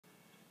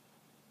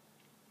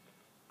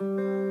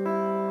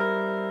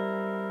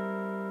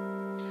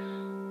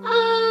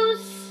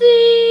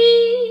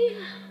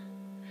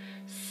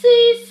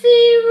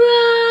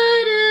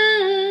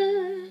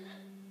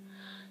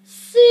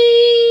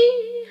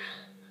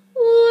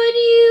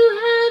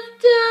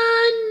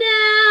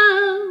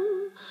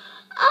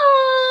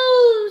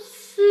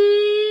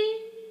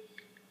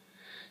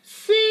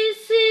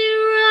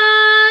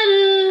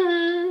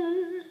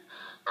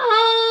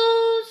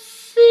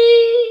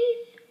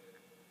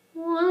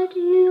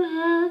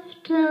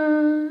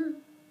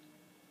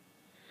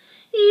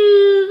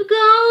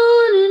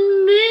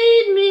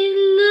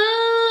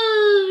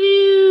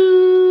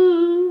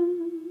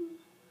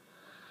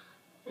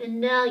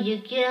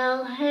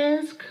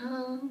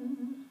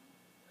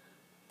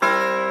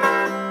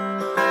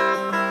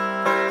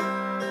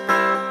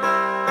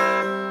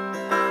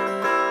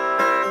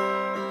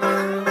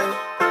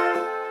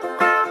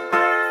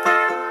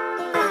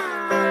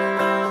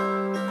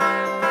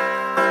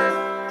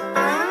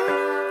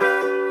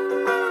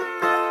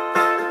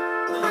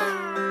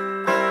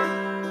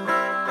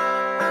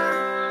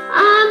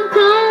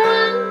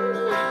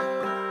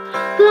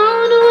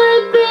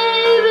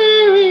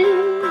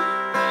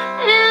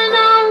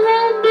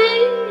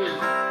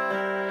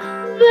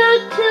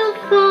back till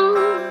fall.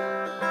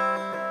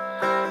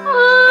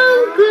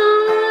 I'm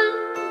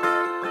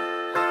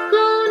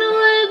gone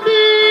away,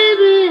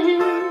 baby,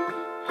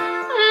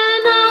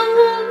 and I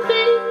won't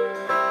be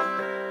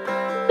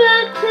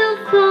back till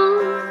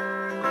fall.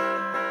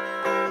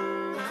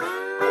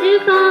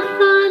 If I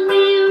find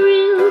me a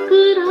real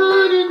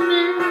good-hearted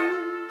man,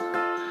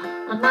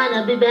 I might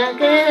not be back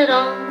at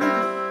all.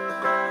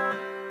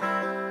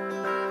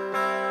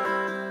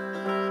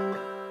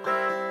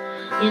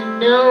 You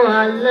know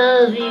I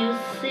love you,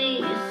 see,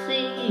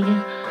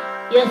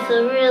 yes I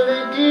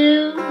really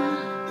do.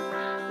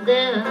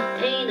 There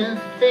ain't a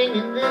thing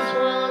in this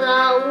world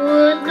I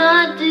would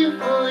not do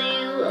for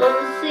you.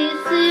 Oh,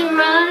 CC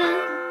Rider,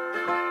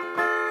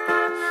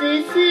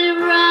 CC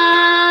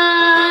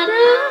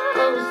Rider,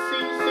 oh,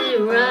 CC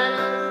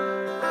Rider,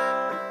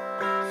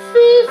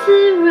 CC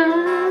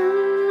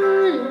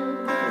Rider,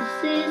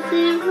 CC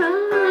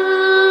Rider.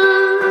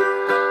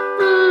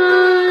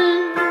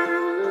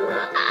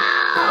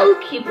 I'll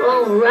keep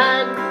on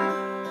riding,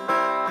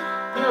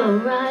 you're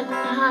riding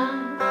high.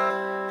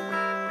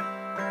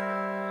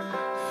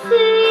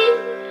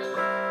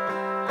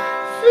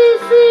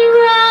 CC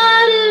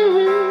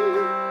Rider,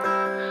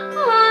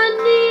 I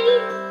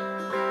need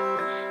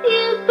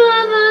you by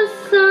my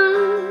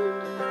side.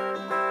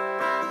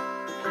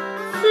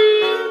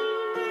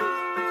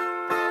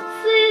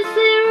 CC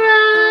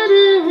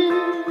Rider,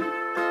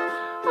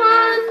 I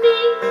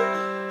need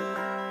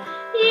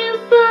you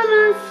by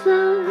my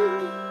side.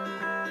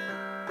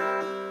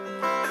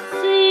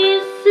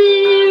 CC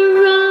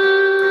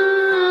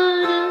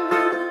Rider,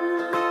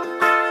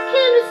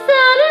 keep me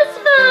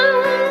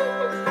satisfied.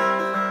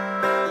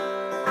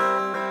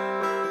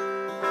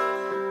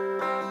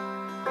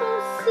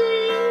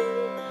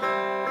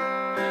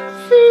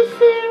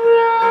 CC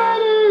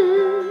Rider,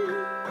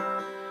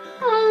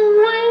 oh,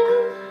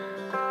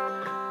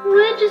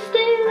 where'd you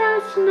stay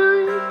last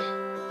night?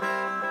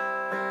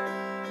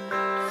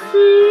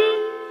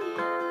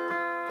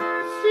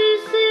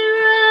 CC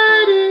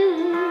Rider,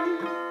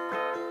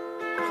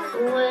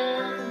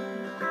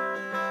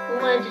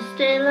 where'd you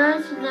stay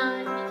last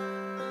night?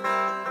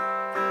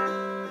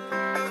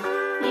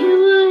 You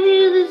were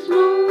here this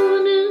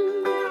morning,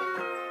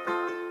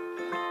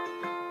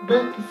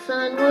 but the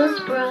sun was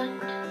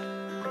bright.